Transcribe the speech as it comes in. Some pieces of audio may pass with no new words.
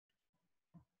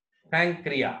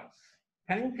Pancreas.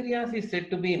 Pancreas is said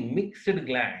to be mixed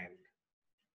gland.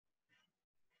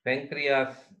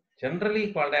 Pancreas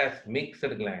generally called as mixed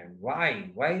gland. Why?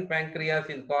 Why pancreas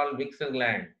is called mixed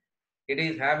gland? It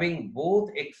is having both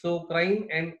exocrine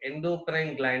and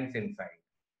endocrine glands inside.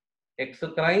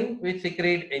 Exocrine which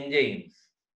secrete enzymes.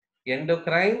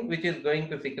 Endocrine which is going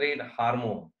to secrete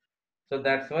hormone. So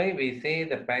that's why we say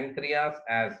the pancreas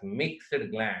as mixed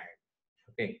gland.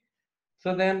 Okay.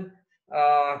 So then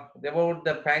about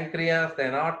the pancreas, the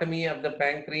anatomy of the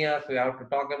pancreas, we have to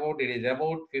talk about. It is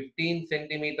about 15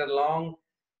 centimeter long,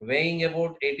 weighing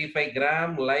about 85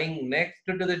 gram, lying next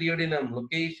to the duodenum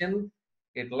location.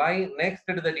 It lies next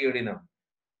to the duodenum.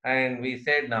 And we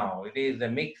said now it is a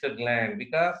mixed gland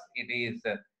because it is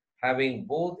having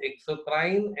both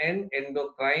exocrine and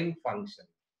endocrine function.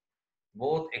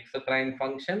 Both exocrine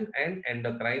function and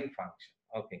endocrine function.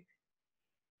 Okay.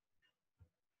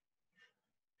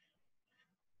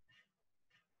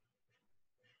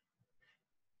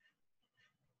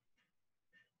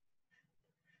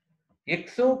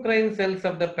 Exocrine cells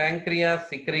of the pancreas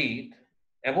secrete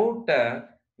about the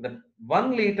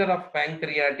 1 liter of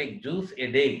pancreatic juice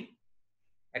a day,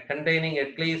 containing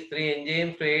at least 3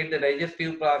 enzymes to aid the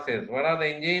digestive process. What are the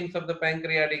enzymes of the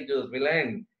pancreatic juice? We'll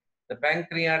end. The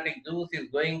pancreatic juice is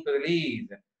going to release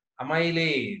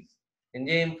amylase,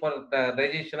 enzyme for the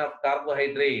digestion of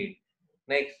carbohydrate.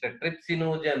 Next,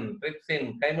 trypsinogen,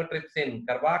 trypsin, chymotrypsin,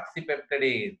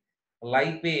 carboxypeptidase,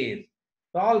 lipase.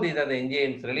 So all these are the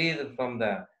enzymes released from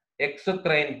the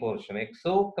exocrine portion.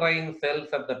 Exocrine cells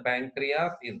of the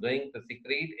pancreas is going to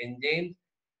secrete enzymes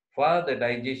for the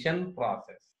digestion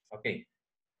process. Okay.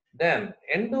 Then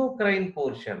endocrine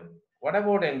portion. What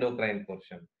about endocrine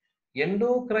portion?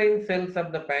 Endocrine cells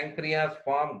of the pancreas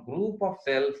form group of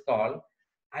cells called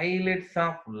islets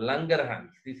of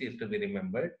Langerhans. This is to be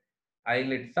remembered.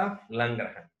 Islets of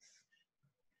Langerhans.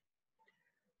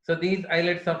 So these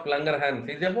islets of Langerhans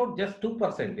is about just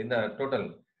 2% in the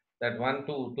total. That 1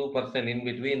 to 2% in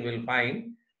between will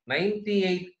find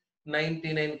 98,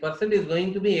 99% is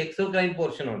going to be exocrine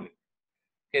portion only.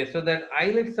 Okay, so that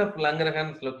islets of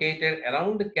Langerhans located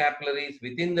around the capillaries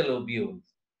within the lobules.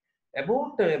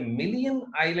 About a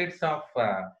million islets of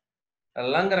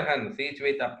Langerhans, each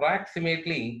with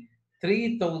approximately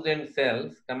 3,000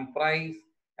 cells, comprise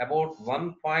about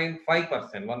 1.5%,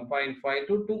 1.5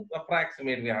 to 2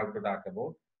 approximate we have to talk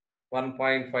about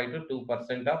 1.5 to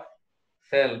 2% of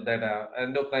cell that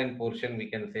endocrine portion we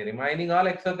can say, remaining all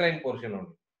exocrine portion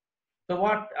only. So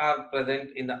what are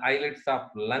present in the islets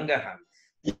of Langerhans?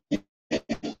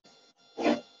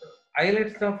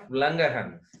 Islets of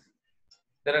Langerhans.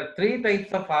 There are 3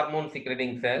 types of hormone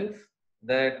secreting cells,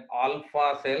 that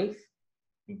alpha cells,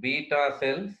 beta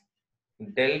cells,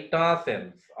 delta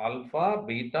cells. Alpha,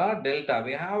 beta, delta.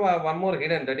 We have one more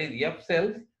hidden, that is F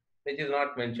cells, which is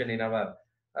not mentioned in our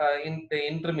in the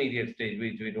intermediate stage,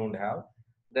 which we don't have.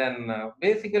 Then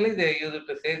basically they use it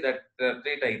to say that there are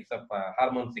 3 types of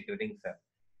hormone secreting cells.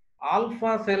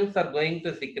 Alpha cells are going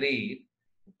to secrete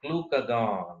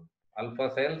glucagon. Alpha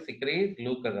cells secrete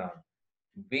glucagon.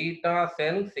 Beta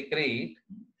cells secrete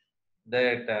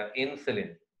that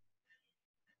insulin.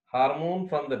 Hormone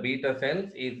from the beta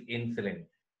cells is insulin.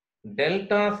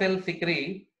 Delta cells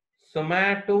secrete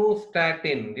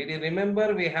somatostatin. Did you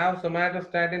remember we have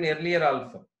somatostatin earlier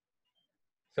also?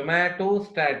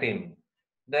 Somatostatin.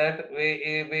 That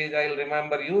I'll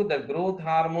remember you, the growth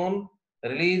hormone,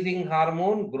 releasing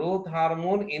hormone, growth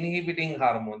hormone, inhibiting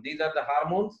hormone. These are the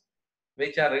hormones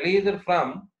which are released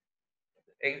from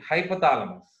a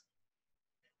hypothalamus.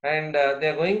 And they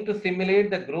are going to stimulate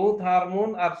the growth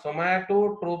hormone or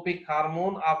somatotropic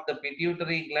hormone of the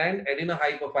pituitary gland,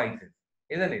 adenohypophysis,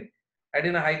 isn't it?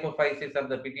 Adenohypophysis of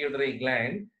the pituitary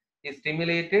gland is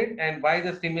stimulated, and by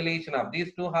the stimulation of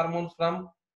these 2 hormones from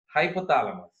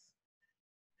hypothalamus.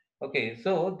 Okay,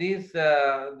 so these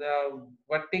the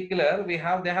particular they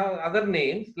have other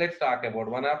names. Let's talk about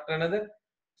one after another.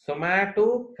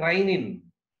 Somatocrinin.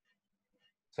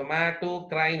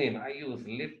 Somatocrinin. I use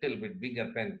little bit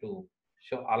bigger pen to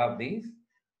show all of these.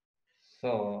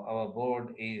 So our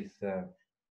board is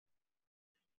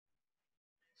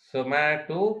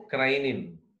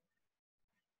somatocrinin.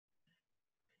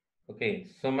 Okay,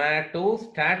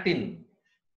 somatostatin.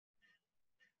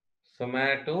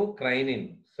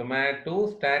 Somatocrinin,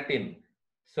 somatostatin,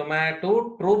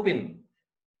 somatotropin,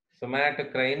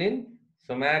 somatocrinin,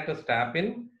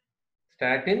 somatostatin,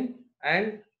 statin,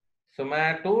 and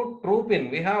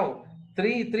somatotropin. We have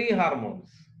three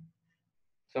hormones.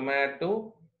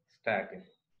 Somatostatin.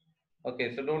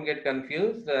 Okay, so don't get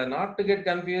confused. Not to get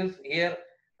confused, here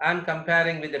I am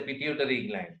comparing with the pituitary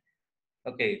gland.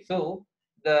 Okay, so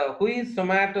The who is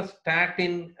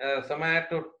somatostatin,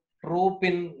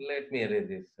 somatotropin? Let me erase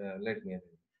this. Let me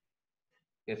erase.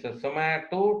 Okay, so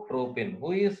somatotropin.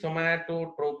 Who is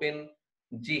somatotropin?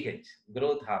 GH,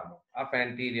 growth hormone of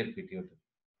anterior pituitary.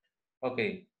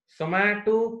 Okay,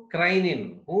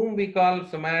 somatocrinin. Whom we call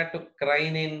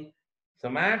somatocrinin?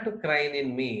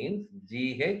 Somatocrinin means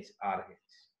GHRH.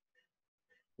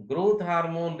 Growth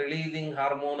hormone releasing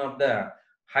hormone of the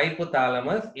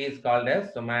hypothalamus is called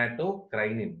as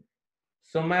somatocrinin.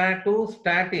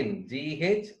 Somatostatin,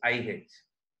 GHIH.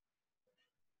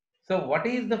 So what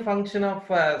is the function of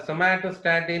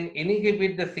somatostatin?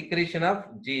 Inhibit the secretion of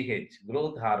GH,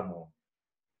 growth hormone.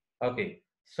 Okay.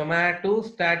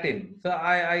 Somatostatin. So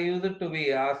I use it to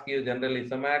be ask you generally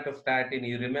somatostatin.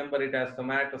 You remember it as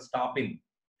somatostopin.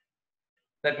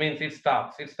 That means it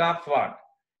stops. It stops what?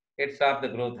 It stops the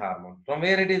growth hormone. From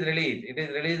where it is released? It is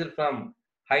released from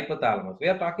hypothalamus. We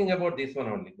are talking about this one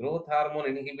only. Growth hormone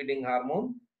inhibiting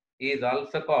hormone is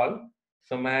also called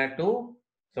somatostatin.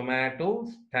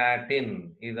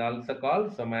 Is also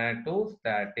called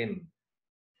somatostatin.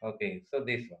 Okay, so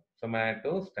this one,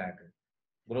 somatostatin,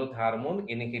 growth hormone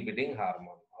inhibiting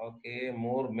hormone. Okay,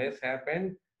 more mess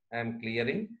happened. I am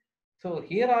clearing. So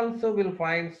here also we'll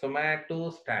find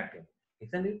somatostatin,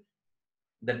 isn't it?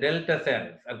 The delta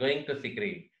cells are going to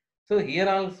secrete. So here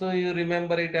also you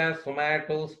remember it as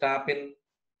somatostapin,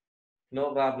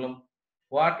 no problem.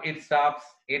 What it stops?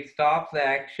 It stops the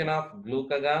action of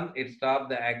glucagon, it stops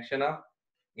the action of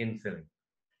insulin.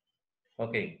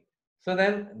 Okay. So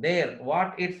then there,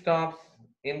 what it stops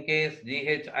in case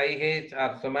GHIH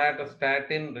or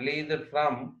somatostatin released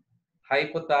from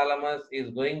hypothalamus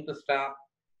is going to stop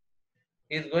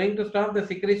the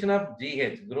secretion of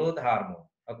GH, growth hormone.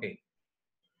 Okay.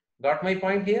 Got my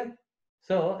point here?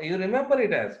 So you remember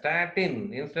it as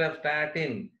statin instead of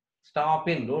statin.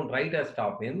 Stopin. Don't write as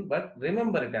stopin, but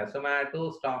remember it as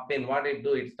somatostopin. What it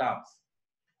do? It stops.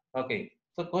 Okay.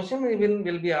 So question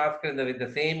will be asked with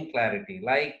the same clarity.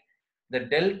 Like the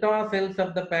delta cells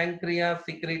of the pancreas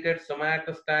secreted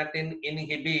somatostatin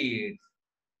inhibits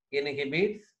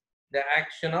the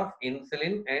action of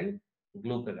insulin and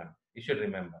glucagon. You should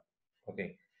remember.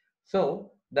 Okay.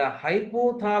 So the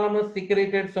hypothalamus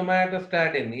secreted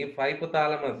somatostatin. If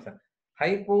hypothalamus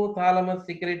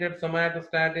secreted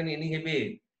somatostatin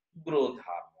inhibit growth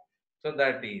hormone. So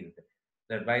that is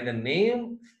that by the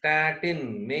name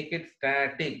statin, make it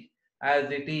static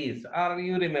as it is, or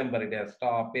you remember it as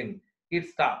stopin. It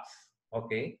stops.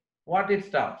 Okay. What it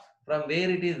stops? From where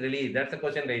it is released? That's the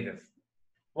question raises.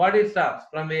 What it stops?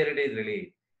 From where it is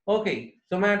released? Okay,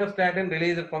 somatostatin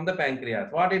released from the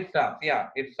pancreas. What it stops? Yeah,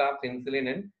 it stops insulin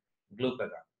and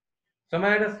glucagon.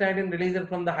 Somatostatin released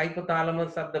from the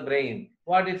hypothalamus of the brain.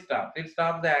 What it stops? It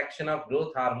stops the action of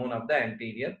growth hormone of the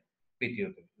anterior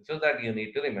pituitary. So that you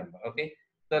need to remember. Okay.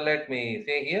 So let me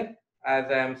say here,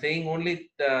 as I am saying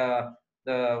only the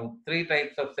three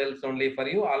types of cells only for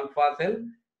you: alpha cell,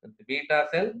 beta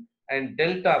cell, and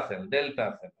delta cell.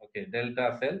 Delta cell. Okay,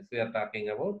 delta cells we are talking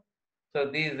about. So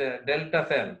these delta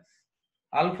cells,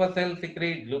 alpha cell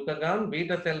secrete glucagon,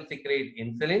 beta cell secrete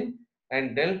insulin,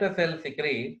 and delta cell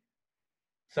secrete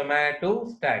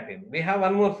somatostatin. We have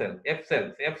one more cell, F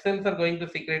cells. F cells are going to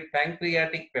secrete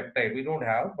pancreatic peptide. We don't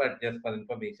have, but just for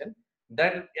information,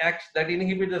 that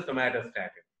inhibits the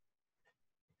somatostatin.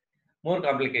 More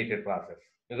complicated process.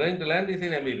 You're going to learn this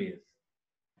in MBBS.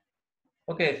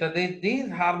 Okay, so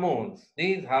these hormones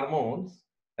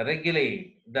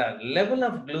regulate the level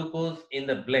of glucose in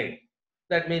the blood.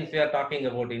 That means we are talking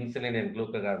about insulin and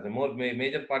glucagon. The more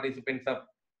major participants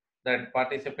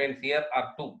here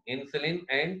are two, insulin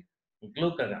and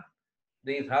glucagon.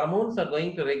 These hormones are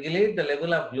going to regulate the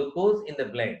level of glucose in the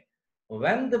blood.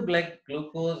 When the blood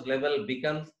glucose level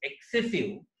becomes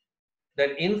excessive,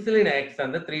 that insulin acts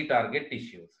on the three target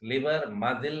tissues: liver,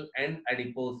 muscle, and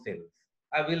adipose cells.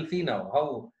 I will see now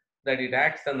how that it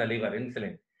acts on the liver.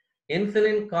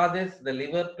 Insulin causes the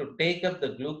liver to take up the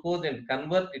glucose and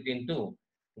convert it into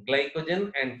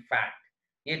glycogen and fat.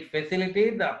 It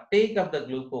facilitates the uptake of the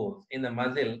glucose in the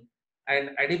muscle and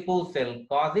adipose cell,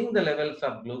 causing the levels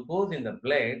of glucose in the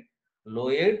blood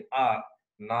lowered or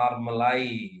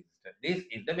normalized. This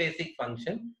is the basic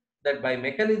function. That by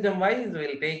mechanism wise,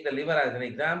 we'll take the liver as an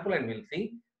example and we'll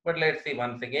see. But let's see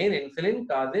once again, insulin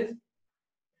causes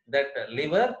that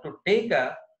liver to take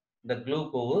the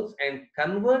glucose and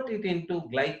convert it into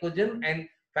glycogen and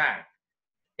fat.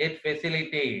 It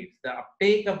facilitates the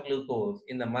uptake of glucose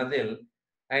in the muscle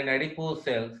and adipose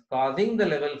cells, causing the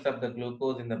levels of the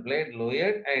glucose in the blood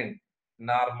lowered and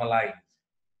normalized.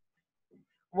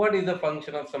 What is the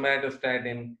function of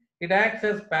somatostatin? It acts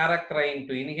as paracrine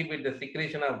to inhibit the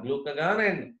secretion of glucagon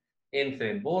and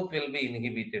insulin. Both will be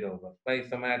inhibited over by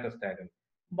somatostatin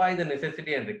by the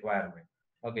necessity and requirement.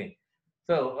 Okay.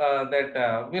 So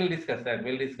we'll discuss that.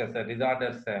 We'll discuss that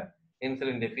disorders,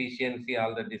 insulin deficiency,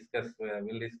 all the discuss.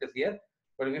 We'll discuss here.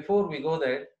 But before we go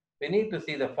there, we need to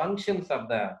see the functions of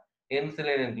the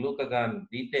insulin and glucagon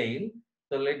detail.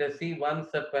 So let us see once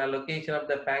the location of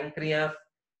the pancreas.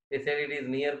 They said it is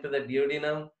near to the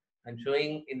duodenum. I'm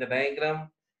showing in the diagram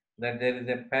that there is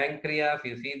a pancreas.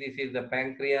 You see, this is the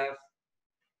pancreas,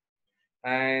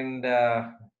 and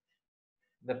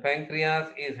the pancreas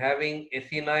is having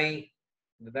acini.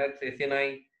 That's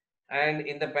acini, and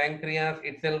in the pancreas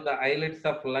itself, the islets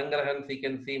of Langerhans you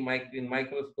can see in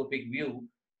microscopic view.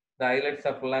 The islets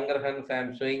of Langerhans I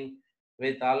am showing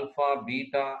with alpha,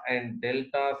 beta, and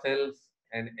delta cells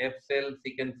and F cells.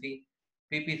 You can see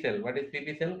PP cell. What is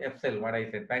PP cell? F cell. What I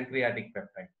said, pancreatic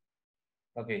peptide.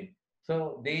 Okay.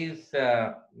 So these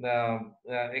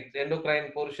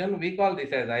endocrine portion, we call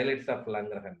this as islets of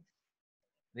Langerhans.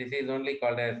 This is only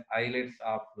called as islets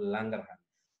of Langerhans.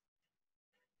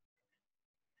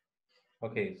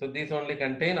 Okay, so these only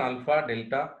contain alpha,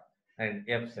 delta, and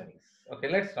F cells. Okay,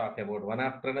 let's talk about one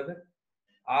after another.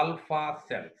 Alpha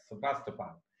cells. So first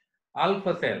part,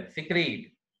 alpha cell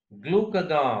secrete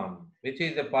glucagon, which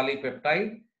is a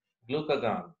polypeptide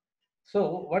glucagon.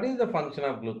 So what is the function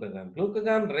of glucagon?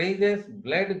 Glucagon raises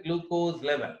blood glucose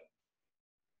level.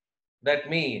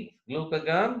 That means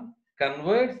glucagon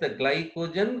converts the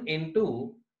glycogen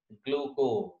into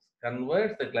glucose.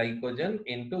 Converts the glycogen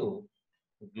into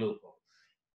glucose.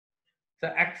 So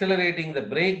accelerating the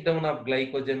breakdown of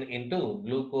glycogen into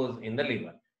glucose in the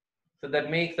liver. So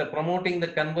that makes the promoting the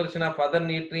conversion of other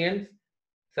nutrients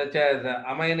such as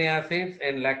amino acids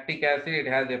and lactic acid. It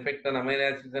has effect on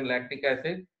amino acids and lactic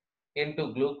acid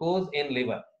into glucose in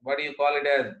liver. What do you call it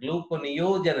as?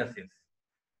 Gluconeogenesis.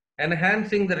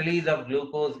 Enhancing the release of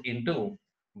glucose into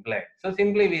blood. So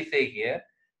simply we say here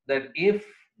that if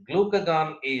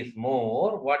glucagon is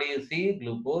more, what do you see?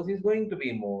 Glucose is going to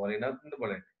be more in the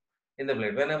blood. In the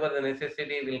blood, whenever the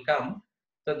necessity will come,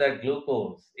 so that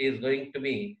glucose is going to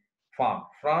be formed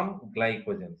from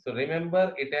glycogen. So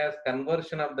remember, it has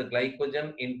conversion of the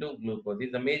glycogen into glucose. This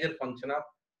is the major function of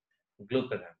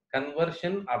glucagon.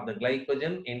 Conversion of the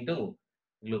glycogen into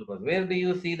glucose. Where do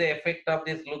you see the effect of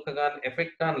this glucagon?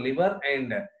 Effect on liver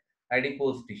and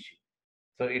adipose tissue.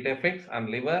 So it affects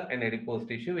on liver and adipose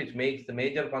tissue, which makes the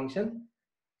major function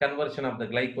conversion of the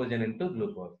glycogen into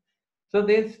glucose. So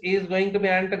this is going to be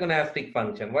antagonistic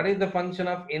function. What is the function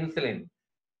of insulin?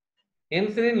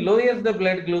 Insulin lowers the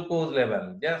blood glucose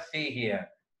level. Just see here.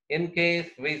 In case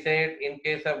we said in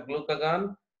case of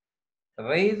glucagon,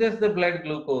 raises the blood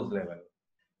glucose level.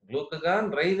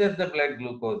 Glucagon raises the blood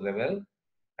glucose level.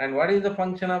 And what is the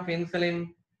function of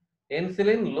insulin?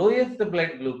 Insulin lowers the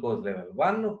blood glucose level.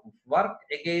 One work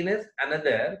against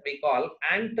another we call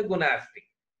antagonistic.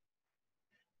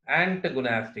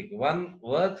 Antagonistic. One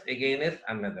works against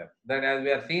another. That as we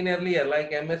have seen earlier,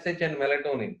 like MSH and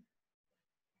melatonin,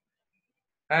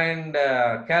 and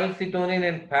calcitonin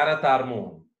and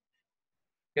parathormone.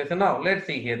 Okay, so now let's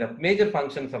see here the major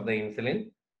functions of the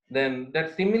insulin. Then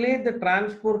that stimulate the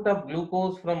transport of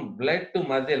glucose from blood to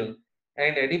muscle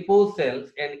and adipose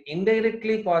cells and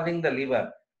indirectly causing the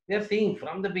liver. We are seeing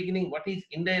from the beginning what is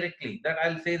indirectly. That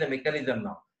I'll say the mechanism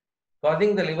now.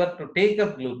 Causing the liver to take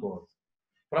up glucose.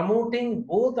 Promoting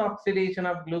both oxidation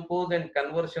of glucose and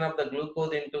conversion of the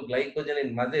glucose into glycogen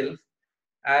in muscles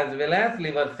as well as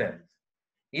liver cells.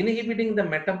 Inhibiting the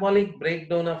metabolic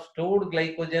breakdown of stored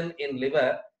glycogen in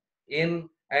liver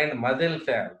and muscle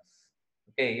cells.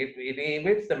 Okay, it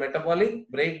inhibits the metabolic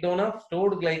breakdown of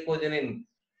stored glycogen in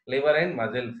liver and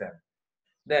muscle cells.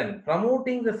 Then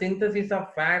promoting the synthesis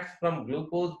of fats from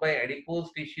glucose by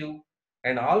adipose tissue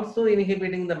and also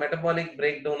inhibiting the metabolic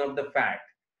breakdown of the fat.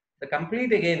 The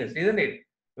complete against, isn't it?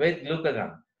 With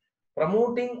glucagon.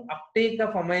 Promoting uptake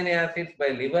of amino acids by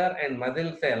liver and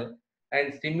muscle cell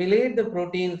and stimulate the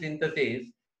protein synthesis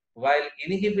while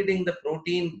inhibiting the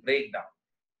protein breakdown.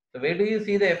 So where do you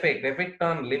see the effect? Effect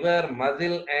on liver,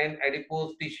 muscle and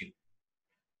adipose tissue.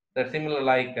 That's similar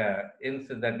like in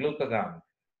the glucagon.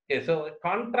 Okay, so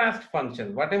contrast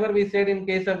function. Whatever we said in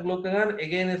case of glucagon,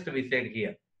 against we said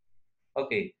here.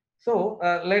 Okay, so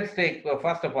let's take,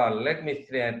 first of all, let me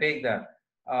take the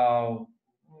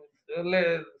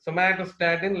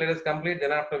somatostatin. Let us complete,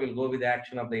 then after we'll go with the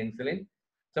action of the insulin.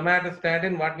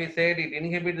 Somatostatin, what we said, it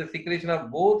inhibits the secretion of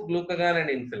both glucagon and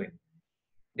insulin.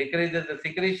 Decreases the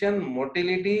secretion,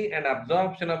 motility and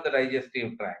absorption of the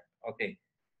digestive tract. Okay,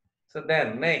 so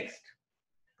then next.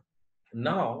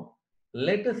 Now,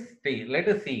 Let us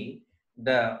see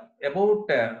the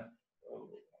about.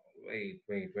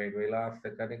 We lost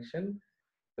the connection.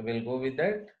 So we'll go with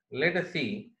that. Let us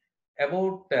see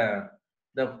about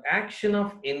the action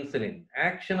of insulin.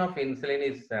 Action of insulin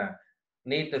is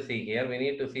need to see here. We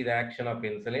need to see the action of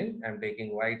insulin. I'm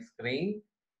taking white screen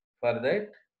for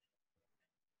that.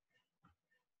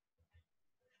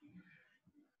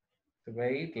 So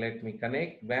wait, let me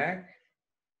connect back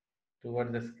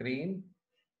toward the screen.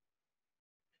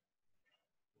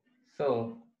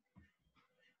 So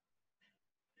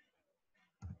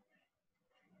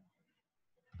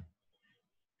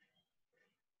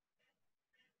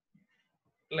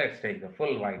let's take the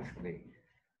full white screen.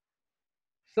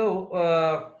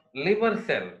 So liver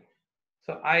cell.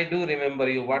 So I do remember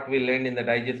you what we learned in the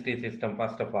digestive system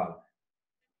first of all.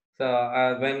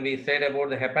 So when we said about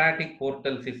the hepatic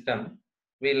portal system,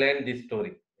 we learned this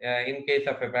story. In case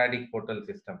of hepatic portal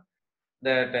system,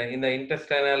 that in the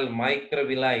intestinal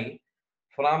microvilli,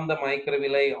 from the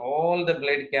microvilli, all the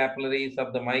blood capillaries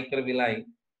of the microvilli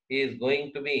is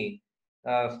going to be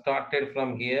started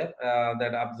from here,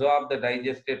 that absorb the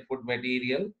digested food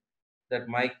material. That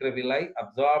microvilli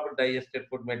absorbed digested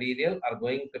food material are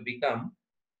going to become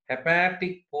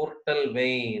hepatic portal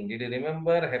vein. Did you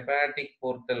remember hepatic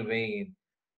portal vein?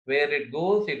 Where it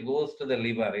goes to the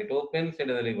liver. It opens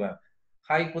into the liver.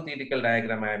 Hypothetical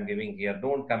diagram I am giving here.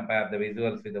 Don't compare the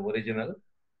visuals with the original.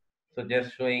 So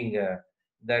just showing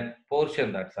that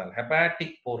portion, that's all.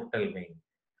 Hepatic portal vein.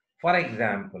 For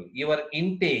example, your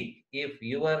intake, if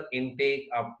your intake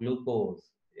of glucose,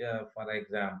 for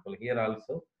example, here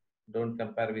also, don't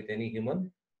compare with any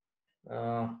human,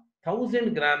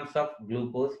 1000 grams of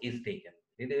glucose is taken.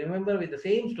 Did you remember with the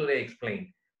same story I explained?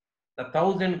 The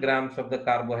 1000 grams of the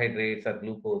carbohydrates or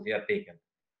glucose are taken.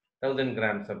 1000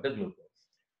 grams of the glucose.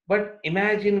 But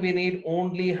imagine we need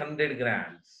only 100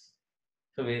 grams.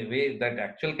 So that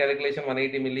actual calculation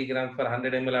 180 milligrams per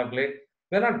 100 ml of blood,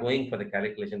 we're not going for the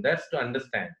calculation. That's to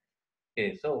understand.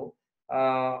 Okay, so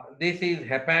this is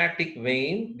hepatic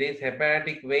vein. This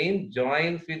hepatic vein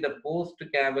joins with the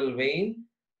postcaval vein,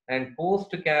 and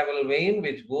postcaval vein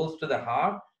which goes to the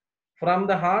heart. From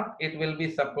the heart, it will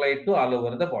be supplied to all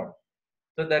over the body.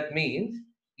 So that means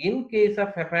in case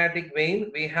of hepatic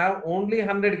vein, we have only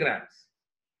 100 grams.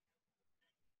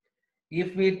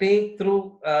 If we take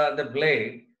through the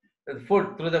blood,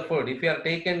 through the food, if you are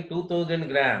taken 2000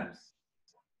 grams,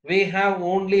 we have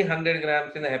only 100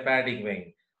 grams in the hepatic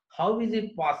vein. How is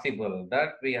it possible?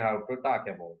 That we have to talk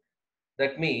about.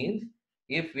 That means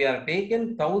if we are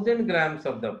taken 1000 grams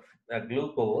of the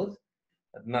glucose,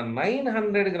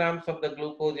 900 grams of the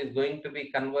glucose is going to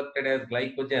be converted as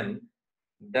glycogen,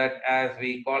 that as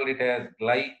we call it as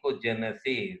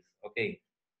glycogenesis. Okay,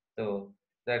 so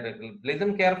that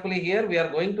listen carefully here. We are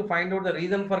going to find out the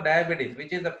reason for diabetes,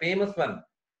 which is the famous one.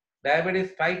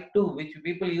 Diabetes type 2, which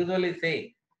people usually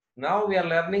say. Now we are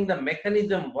learning the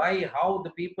mechanism why, how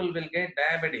the people will get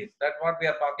diabetes. That's what we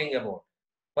are talking about.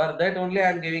 For that only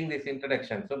I am giving this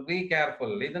introduction. So be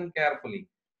careful, listen carefully.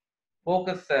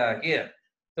 Focus here.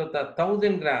 So the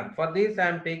 1000 grams. For this I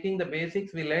am taking the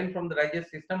basics we learned from the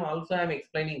digestive system. Also I am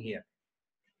explaining here.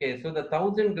 Okay, so the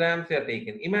 1000 grams you are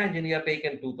taken. Imagine you are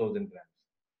taken 2000 grams.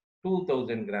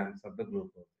 2000 grams of the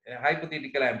glucose.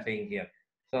 Hypothetical I am saying here.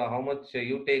 So how much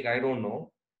you take, I don't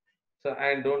know. So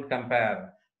and don't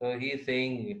compare. So he is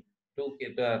saying 2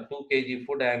 kg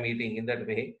food I am eating in that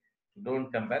way.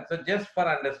 Don't compare. So just for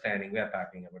understanding, we are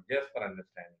talking about just for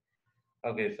understanding.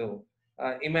 Okay, so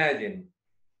imagine.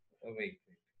 Wait.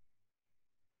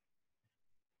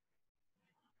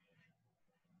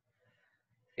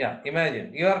 Yeah,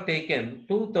 imagine you are taken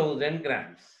 2000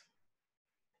 grams.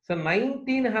 So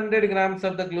 1900 grams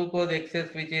of the glucose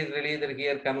excess which is released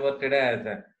here converted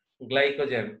as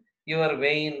glycogen. Your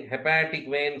vein, hepatic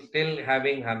vein still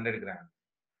having 100 grams.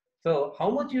 So how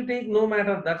much you take, no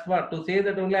matter. That's what. To say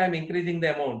that only I am increasing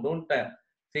the amount. Don't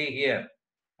say here.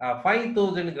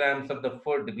 5000 grams of the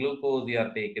food, glucose you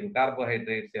are taken,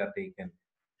 carbohydrates you are taken.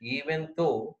 Even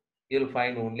though you'll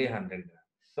find only 100 grams.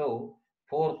 So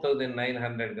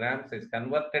 4900 grams is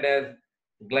converted as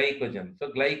glycogen.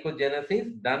 So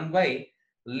glycogenesis done by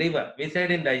liver. We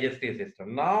said in digestive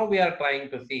system. Now we are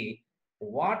trying to see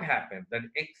what happens. That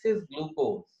excess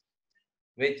glucose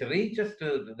which reaches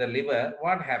to the liver,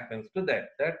 what happens to that?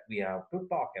 That we have to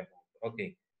talk about.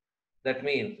 Okay. That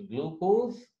means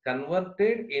glucose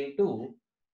converted into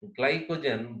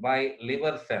glycogen by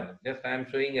liver cell. Just I am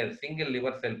showing a single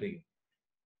liver cell to you.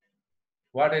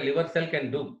 What a liver cell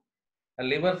can do. A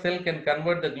liver cell can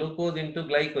convert the glucose into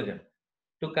glycogen.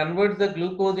 To convert the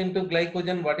glucose into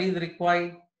glycogen, what is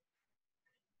required?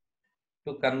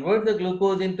 To convert the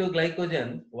glucose into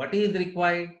glycogen, what is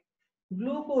required?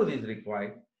 Glucose is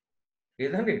required,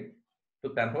 isn't it? To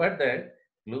convert that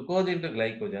glucose into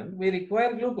glycogen, we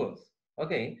require glucose.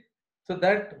 Okay. So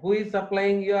that who is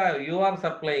supplying? You are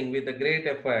supplying with a great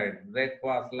effort,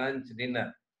 breakfast, lunch,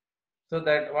 dinner. So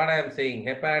that what I am saying,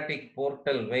 hepatic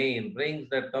portal vein brings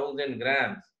the 1,000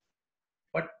 grams.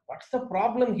 But what's the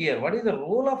problem here? What is the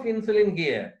role of insulin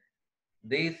here?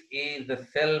 This is the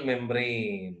cell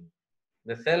membrane.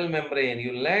 The cell membrane,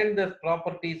 you learned the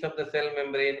properties of the cell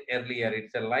membrane earlier.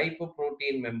 It's a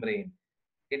lipoprotein membrane.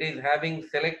 It is having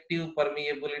selective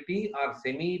permeability or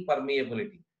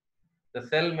semi-permeability. The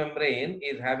cell membrane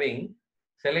is having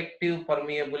selective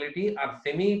permeability or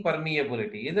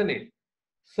semi-permeability, isn't it?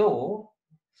 So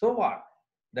what?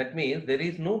 That means there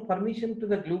is no permission to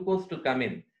the glucose to come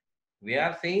in. We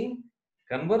are saying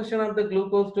conversion of the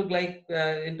glucose to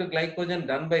into glycogen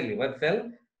done by liver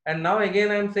cell. And now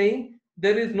again I am saying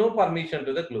there is no permission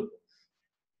to the glucose.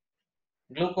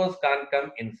 Glucose can't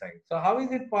come inside. So how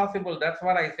is it possible? That's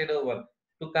what I said over.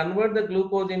 To convert the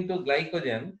glucose into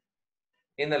glycogen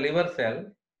in the liver cell,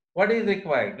 what is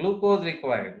required? Glucose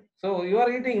required. So you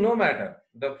are eating no matter.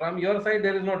 From your side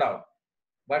there is no doubt.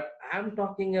 But I am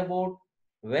talking about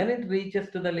when it reaches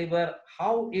to the liver,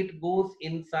 how it goes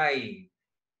inside,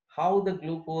 how the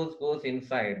glucose goes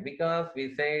inside. Because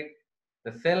we said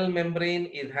the cell membrane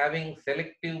is having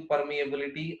selective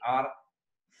permeability or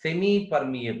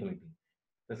semi-permeability.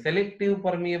 The selective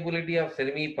permeability of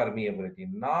semi-permeability.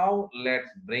 Now let's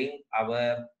bring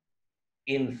our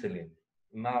insulin.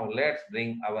 Now let's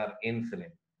bring our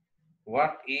insulin.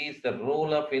 What is the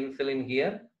role of insulin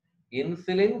here?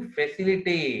 Insulin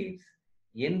facilitates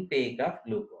intake of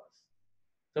glucose.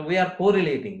 So we are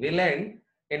correlating. We learned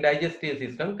in digestive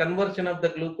system conversion of the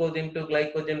glucose into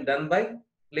glycogen done by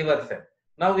liver cell.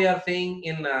 Now we are saying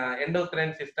in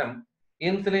endocrine system,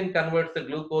 insulin converts the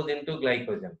glucose into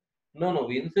glycogen. No,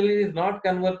 insulin is not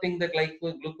converting the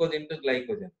glucose into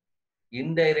glycogen.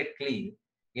 Indirectly,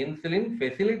 insulin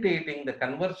facilitating the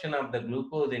conversion of the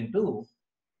glucose into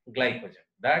glycogen.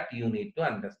 That you need to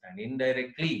understand.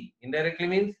 Indirectly. Indirectly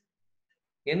means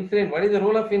insulin. What is the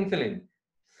role of insulin?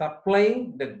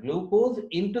 Supplying the glucose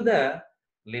into the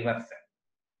liver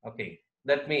cell. Okay.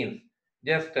 That means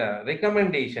just a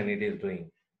recommendation it is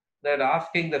doing. That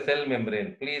asking the cell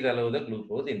membrane, please allow the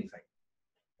glucose inside.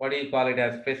 What do you call it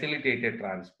as? Facilitated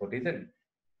transport, isn't it?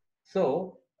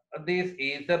 So this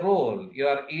is the role. You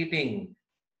are eating.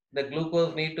 The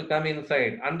glucose need to come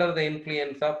inside under the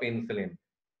influence of insulin.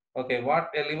 Okay, what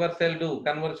a liver cell do?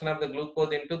 Conversion of the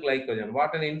glucose into glycogen.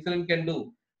 What an insulin can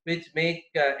do, which make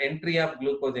entry of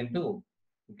glucose into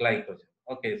glycogen.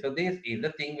 Okay, so this is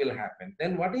the thing will happen.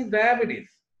 Then what is diabetes?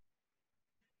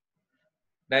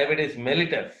 Diabetes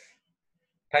mellitus,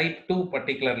 type 2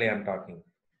 particularly I am talking.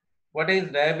 What is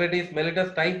diabetes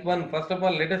mellitus type 1? First of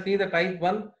all, let us see the type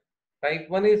 1. Type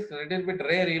 1 is a little bit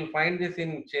rare. You will find this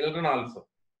in children also.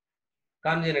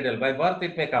 Congenital, by birth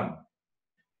it may come.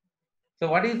 So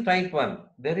what is type 1?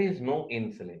 There is no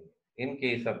insulin. In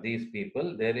case of these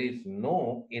people, there is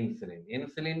no insulin.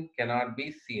 Insulin cannot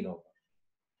be seen over.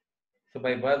 So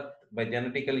by birth, by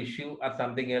genetical issue or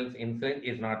something else, insulin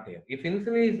is not there. If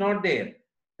insulin is not there,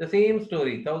 the same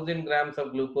story, 1,000 grams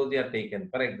of glucose are taken,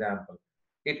 for example.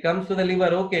 It comes to the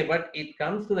liver, okay, but it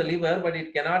comes to the liver, but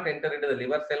it cannot enter into the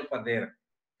liver cell for their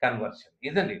conversion,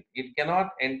 isn't it? It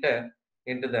cannot enter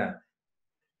into the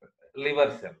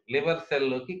liver cell. Liver cell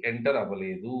loki enter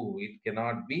avaledu. It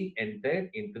cannot be entered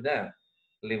into the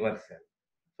liver cell.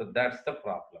 So that's the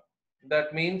problem.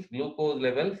 That means glucose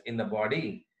levels in the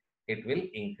body, it will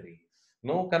increase.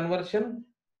 No conversion,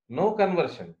 no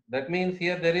conversion. That means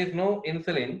here there is no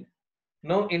insulin,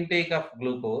 no intake of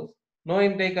glucose. No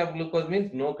intake of glucose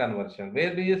means no conversion.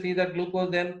 Where do you see that glucose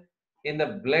then? In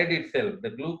the blood itself, the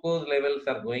glucose levels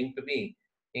are going to be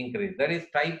increased. That is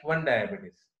type 1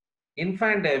 diabetes.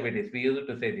 Infant diabetes, we used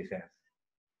to say this as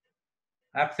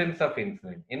absence of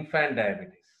insulin, infant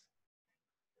diabetes.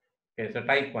 Okay, so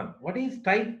type 1. What is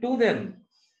type 2 then?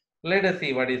 Let us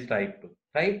see what is type 2.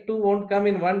 Type 2 won't come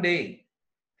in one day.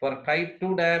 For type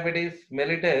 2 diabetes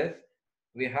mellitus,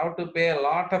 we have to pay a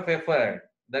lot of effort.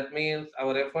 That means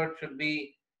our effort should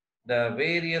be the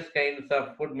various kinds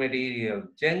of food material.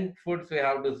 Junk foods we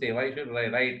have to say. Why should I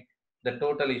write the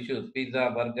total issues?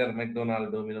 Pizza, burger,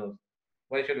 McDonald's, Domino's.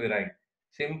 Why should we write?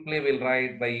 Simply we'll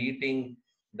write by eating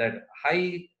that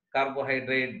high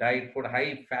carbohydrate diet food,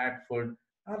 high fat food,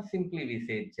 or simply we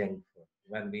say junk food.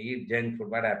 When we eat junk food,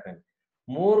 what happens?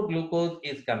 More glucose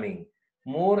is coming,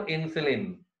 more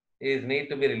insulin is need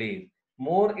to be released,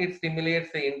 more it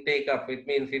stimulates the intake of, it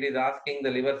means it is asking the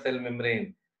liver cell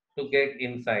membrane, to get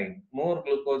inside, more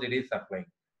glucose it is supplying.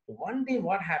 One day,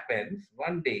 what happens?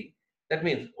 One day, that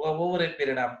means over a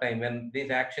period of time when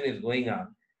this action is going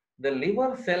on, the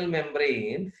liver cell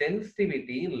membrane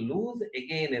sensitivity lose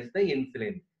against the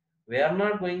insulin. We are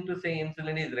not going to say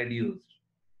insulin is reduced,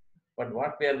 but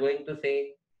what we are going to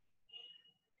say,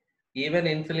 even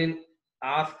insulin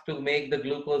asks to make the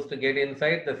glucose to get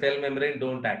inside, the cell membrane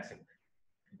don't accept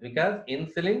because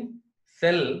insulin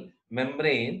cell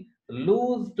membrane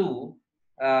lose to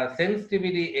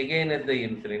sensitivity against the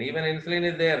insulin. Even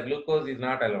insulin is there, glucose is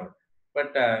not allowed.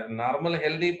 But normal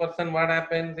healthy person, what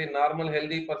happens in normal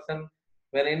healthy person?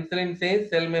 When insulin says,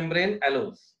 cell membrane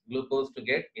allows glucose to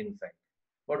get inside.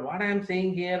 But what I am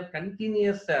saying here,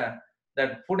 continuous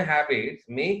that food habits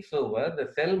makes over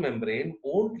the cell membrane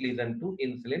won't listen to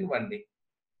insulin one day.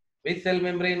 Which cell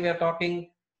membrane we are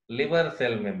talking? Liver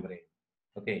cell membrane.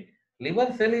 Okay.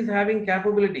 Liver cell is having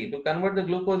capability to convert the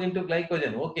glucose into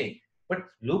glycogen. Okay. But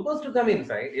glucose to come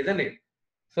inside, isn't it?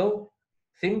 So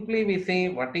simply we say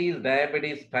what is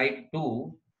diabetes type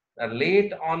 2? A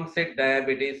late onset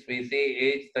diabetes, we say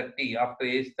age 30, after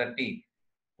age 30,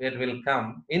 it will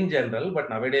come in general, but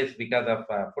nowadays because of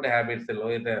food habits, the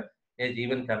lower the age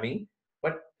even coming.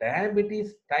 But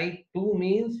diabetes type 2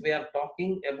 means we are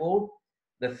talking about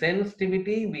the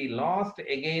sensitivity we lost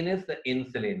against the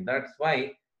insulin. That's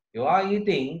why you are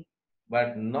eating,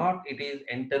 but not it is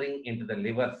entering into the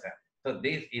liver cell. So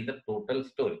this is the total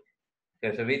story.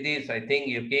 Okay, so with this, I think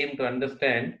you came to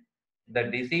understand the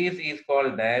disease is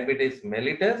called diabetes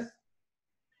mellitus.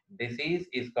 Disease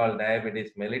is called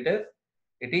diabetes mellitus.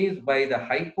 It is by the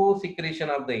hyposecretion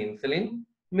of the insulin.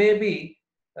 Maybe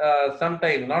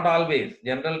sometime, not always.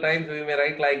 General times we may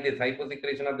write like this: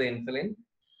 hyposecretion of the insulin.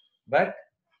 But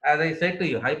as I said to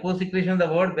you, hyposecretion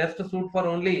the word best suit for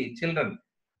only children.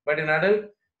 But in adult,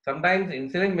 sometimes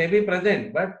insulin may be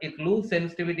present, but it lose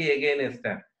sensitivity against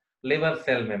liver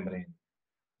cell membrane.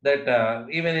 That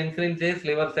even insulin says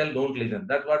liver cell don't listen.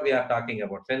 That's what we are talking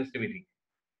about, sensitivity.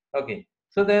 Okay.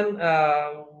 So then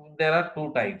there are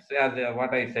two types, as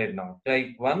what I said now,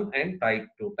 type 1 and type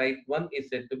 2. Type 1 is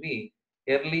said to be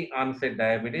early onset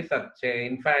diabetes or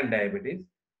infant diabetes.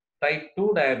 Type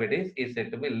 2 diabetes is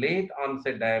said to be late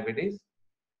onset diabetes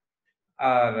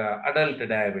or adult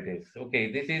diabetes.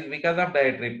 Okay, this is because of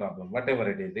dietary problem, whatever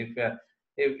it is.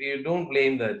 If you don't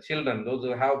blame the children, those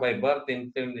who have by birth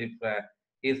insulin, if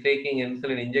he is taking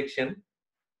insulin injection,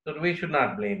 so we should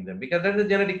not blame them because that's a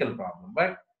genetical problem.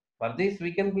 But for this,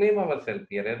 we can blame ourselves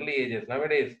here. Early ages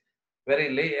nowadays, very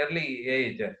late, early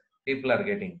age, people are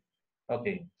getting.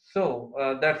 Okay, so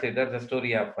that's it. That's the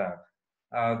story of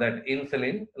that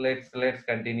insulin. Let's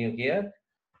continue here.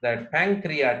 That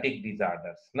pancreatic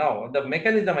disorders. Now the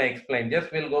mechanism I explained.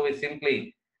 Just we'll go with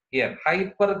simply here.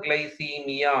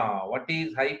 Hyperglycemia. What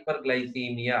is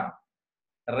hyperglycemia?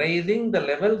 Raising the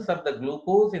levels of the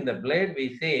glucose in the blood,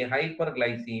 we say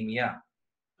hyperglycemia.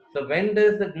 So when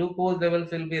does the glucose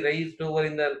levels will be raised over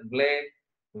in the blood?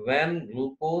 When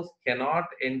glucose cannot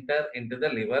enter into the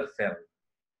liver cell.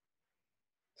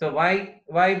 So why?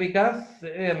 Because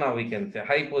now we can say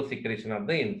hyposecretion of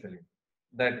the insulin.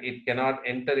 That it cannot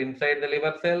enter inside the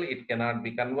liver cell, it cannot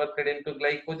be converted into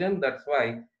glycogen. That's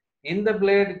why in the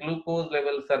blood glucose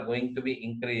levels are going to be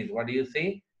increased. What do you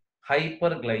say?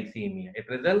 Hyperglycemia. It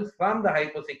results from the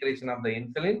hyposecretion of the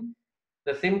insulin.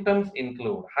 The symptoms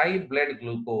include high blood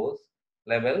glucose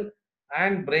level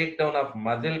and breakdown of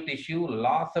muscle tissue,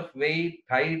 loss of weight,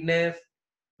 tiredness.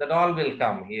 That all will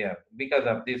come here because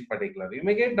of this particular. You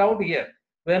may get doubt here.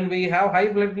 When we have high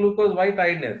blood glucose, why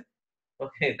tiredness?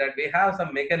 Okay, that we have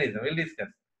some mechanism. We'll discuss.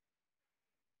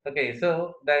 Okay,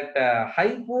 so that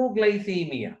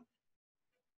hypoglycemia.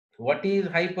 What is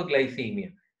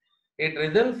hypoglycemia? It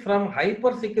results from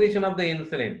hypersecretion of the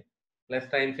insulin. Less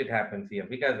times it happens here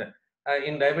because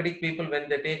in diabetic people, when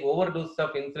they take overdose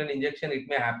of insulin injection, it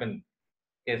may happen.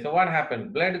 Okay, so what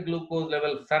happens? Blood glucose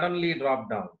level suddenly drop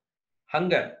down.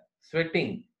 Hunger,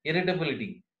 sweating,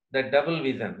 irritability, the double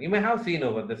vision. You may have seen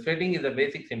over the sweating is a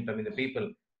basic symptom in the people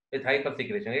with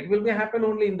hypersecretion. It will be happen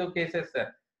only in the cases.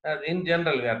 In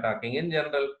general, we are talking. In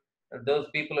general, those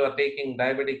people who are taking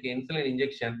diabetic insulin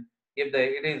injection, if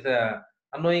it is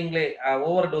unknowingly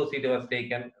overdose it was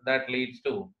taken, that leads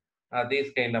to this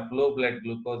kind of low blood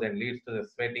glucose and leads to the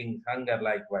sweating, hunger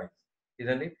likewise,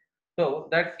 isn't it? So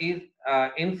that is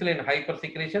insulin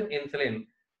hypersecretion, insulin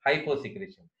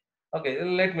hyposecretion. Okay,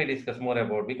 let me discuss more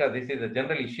about because this is a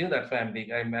general issue. That's why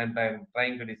I'm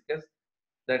trying to discuss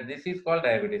that this is called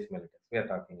diabetes mellitus. We are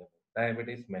talking about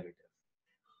diabetes mellitus.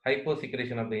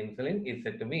 Hyposecretion of the insulin is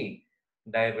said to be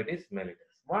diabetes mellitus.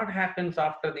 What happens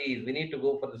after these? We need to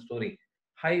go for the story.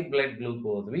 high blood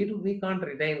glucose. We can't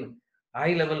retain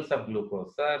high levels of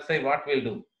glucose. So that's why what we'll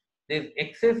do. This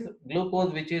excess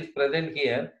glucose which is present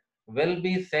here will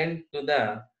be sent to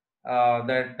the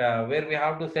where we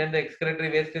have to send the excretory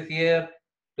waste is here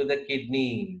to the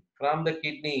kidney. From the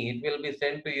kidney, it will be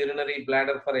sent to urinary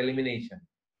bladder for elimination.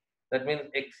 That means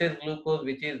excess glucose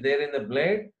which is there in the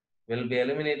blood will be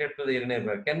eliminated to the urinary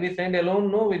bladder. Can we send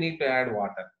alone? No, we need to add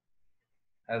water.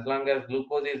 As long as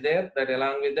glucose is there, that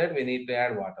along with that we need to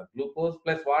add water. Glucose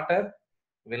plus water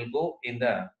will go in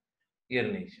the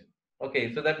urination.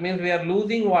 Okay, so that means we are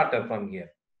losing water from here.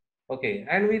 Okay,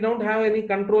 and we don't have any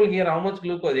control here how much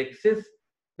glucose excess.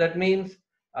 That means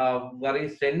are we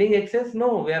sending excess?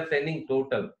 No, we are sending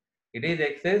total. It is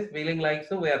excess, feeling like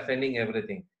so we are sending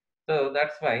everything. So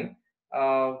that's why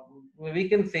we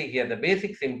can say here the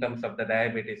basic symptoms of the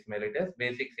diabetes mellitus.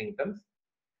 Basic symptoms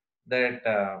that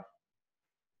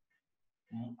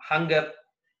hunger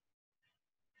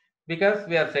because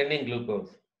we are sending glucose,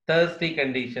 thirsty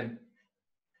condition,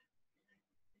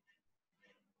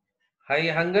 high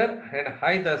hunger and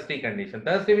high thirsty condition.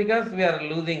 Thirsty because we are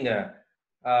losing that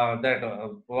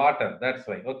water. That's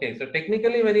why. Okay, so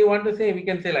technically, when you want to say, we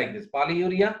can say like this: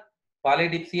 polyuria,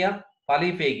 polydipsia,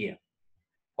 polyphagia.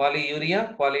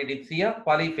 Polyuria, polydipsia,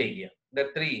 polyphagia. The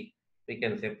three we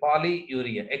can say: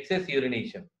 polyuria, excess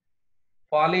urination;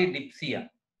 polydipsia,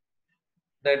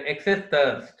 that excess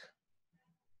thirst;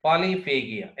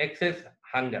 polyphagia, excess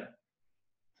hunger.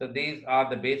 So these are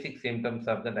the basic symptoms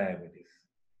of the diabetes.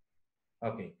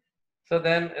 Okay. So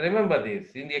then remember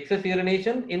this. In the excess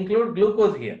urination, include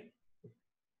glucose here.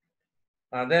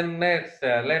 Then next,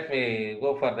 let me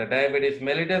go for the diabetes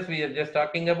mellitus. We are just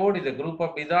talking about is a group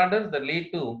of disorders that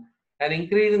lead to an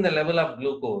increase in the level of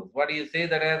glucose. What do you say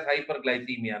that as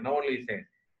hyperglycemia? Now only said.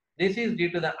 This is due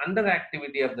to the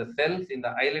underactivity of the cells in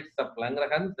the islets of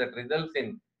Langerhans that results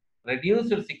in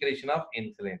reduced secretion of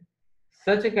insulin.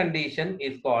 Such a condition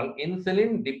is called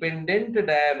insulin dependent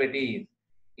diabetes.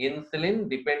 Insulin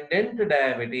dependent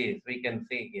diabetes, we can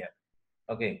see here.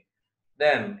 Okay.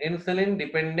 Then insulin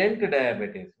dependent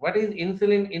diabetes. What is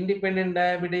insulin independent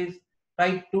diabetes?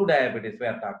 Type 2 diabetes we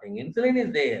are talking. Insulin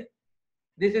is there.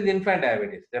 This is infant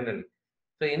diabetes generally.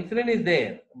 So insulin is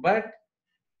there, but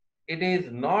it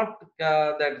is not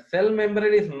that cell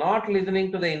membrane is not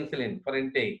listening to the insulin for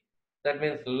intake. That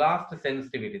means lost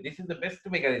sensitivity. This is the best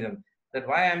mechanism. That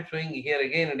why I am showing here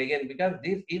again and again, because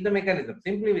this is the mechanism.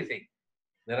 Simply we say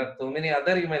there are so many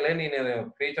other you may learn in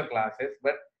your future classes,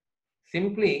 but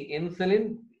simply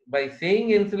insulin, by saying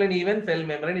insulin, even cell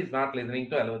membrane is not listening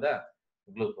to allow the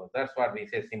glucose. That's what we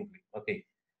say simply. Okay.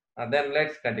 Then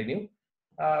let's continue.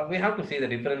 We have to see the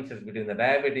differences between the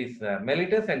diabetes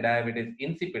mellitus and diabetes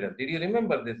insipidus. Did you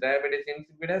remember this diabetes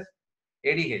insipidus?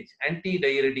 ADH,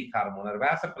 antidiuretic hormone or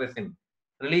vasopressin,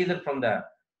 released from the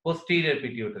posterior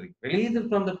pituitary, produced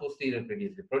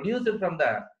from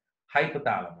the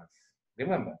hypothalamus.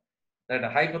 Remember that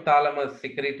hypothalamus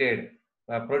secreted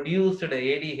produced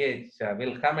ADH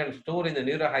will come and store in the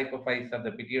neurohypophyse of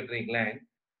the pituitary gland.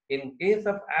 In case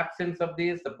of absence of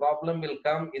this, the problem will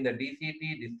come in the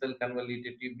DCT, distal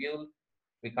convoluted tubule.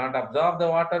 We can't absorb the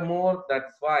water more.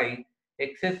 That's why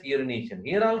excess urination.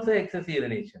 Here also excess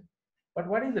urination. But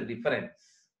what is the difference?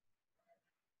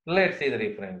 Let's see the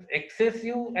difference.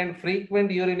 Excessive and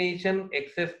frequent urination,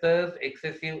 excess thirst,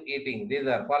 excessive eating. These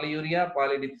are polyuria,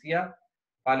 polydipsia,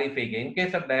 polyphagia. In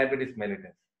case of diabetes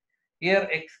mellitus. Here,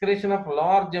 excretion of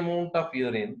large amount of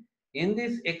urine. In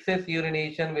this excess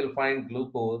urination, we'll find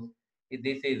glucose.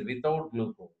 This is without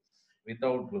glucose.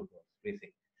 Without glucose, we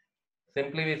say.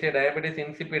 Simply, we say diabetes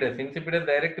insipidus. Insipidus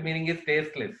direct meaning is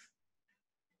tasteless.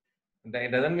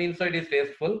 It doesn't mean so it is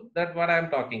tasteful. That's what I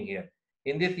am talking here.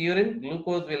 In this urine,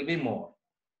 glucose will be more.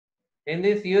 In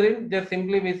this urine, just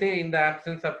simply we say in the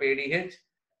absence of ADH,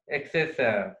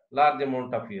 excess large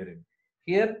amount of urine.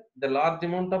 Here, the large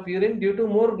amount of urine due to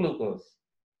more glucose.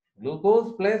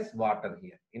 Glucose plus water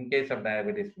here in case of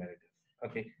diabetes mellitus.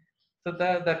 Okay. So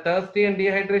the thirsty and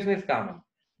dehydration is common.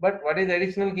 But what is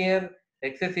additional here?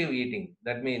 Excessive eating.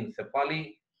 That means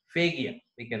polyphagia.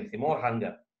 We can see more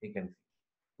hunger. We can see.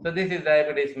 So this is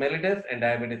diabetes mellitus and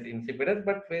diabetes insipidus.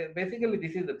 But basically,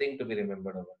 this is the thing to be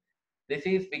remembered over. This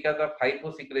is because of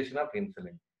hyposecretion of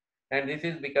insulin. And this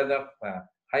is because of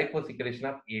hyposecretion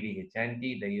of ADH,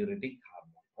 antidiuretic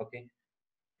hormone. Okay.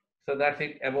 So that's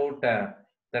it about the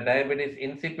diabetes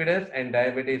insipidus and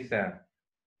diabetes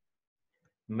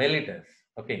mellitus.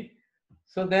 Okay.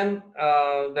 So then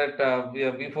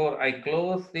before I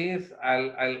close this,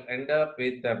 I'll end up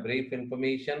with a brief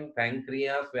information.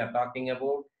 Pancreas, we are talking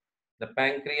about. The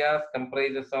pancreas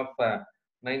comprises of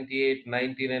 98,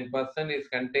 99% is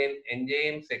contain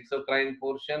enzymes, exocrine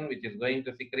portion, which is going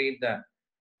to secrete the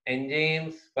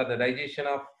enzymes for the digestion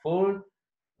of food.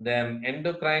 Then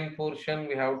endocrine portion,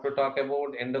 we have to talk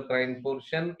about. Endocrine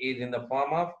portion is in the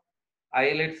form of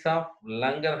islets of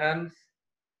Langerhans.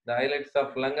 The islets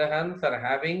of Langerhans are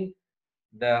having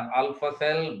the alpha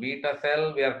cell, beta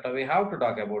cell. We have to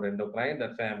talk about endocrine.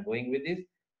 That's why I'm going with this.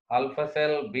 Alpha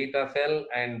cell, beta cell,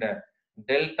 and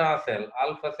delta cell.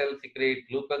 Alpha cell secrete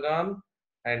glucagon,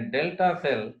 and delta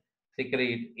cell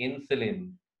secrete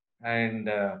insulin. And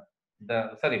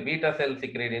the sorry, beta cell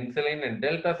secrete insulin, and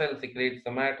delta cell secrete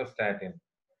somatostatin.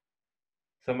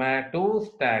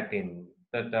 Somatostatin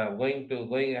that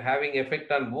going having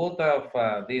effect on both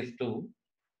of these two.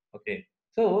 Okay.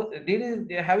 So,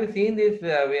 have you seen this?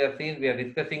 We are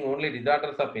discussing only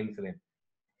disorders of insulin,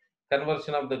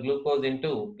 conversion of the glucose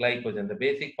into glycogen. The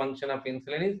basic function of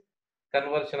insulin is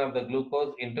conversion of the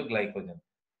glucose into glycogen.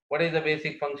 What is the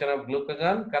basic function of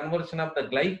glucagon? Conversion of the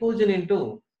glycogen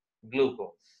into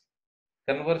glucose.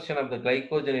 Conversion of the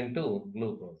glycogen into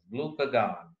glucose.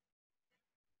 Glucagon.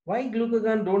 Why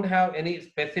glucagon don't have any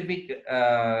specific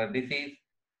disease?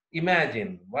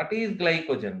 Imagine, what is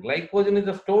glycogen? Glycogen is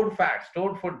a stored fat,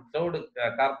 stored food, stored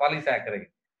polysaccharide,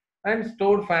 and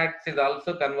stored fats is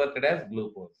also converted as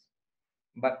glucose.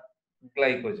 But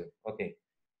glycogen, okay.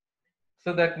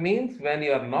 So that means when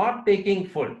you are not taking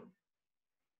food,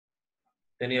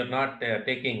 the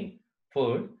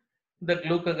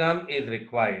glucagon is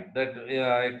required. That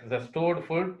the stored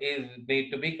food is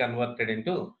need to be converted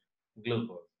into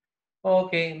glucose.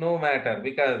 Okay, no matter,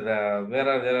 because there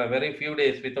are very few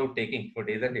days without taking food,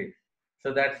 isn't it?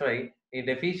 So that's why in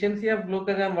deficiency of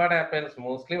glucagon, what happens?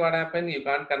 Mostly what happens, you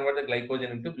can't convert the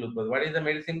glycogen into glucose. What is the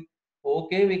medicine?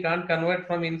 Okay, we can't convert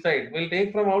from inside. We'll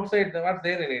take from outside. What's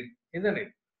there in it, isn't it?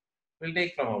 We'll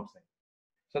take from outside.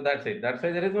 So that's it. That's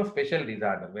why there is no special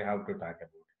disorder we have to talk about.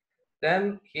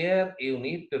 Then here you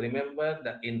need to remember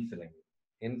the insulin.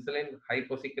 Insulin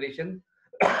hyposecretion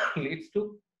leads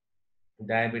to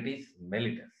diabetes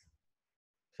mellitus.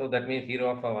 So that means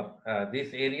hero of our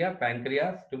this area,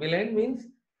 pancreas. To be learned means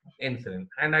insulin.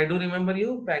 And I do remember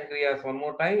you, pancreas one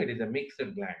more time. It is a mixed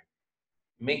gland.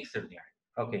 Mixed gland.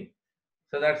 Okay.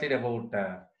 So that's it about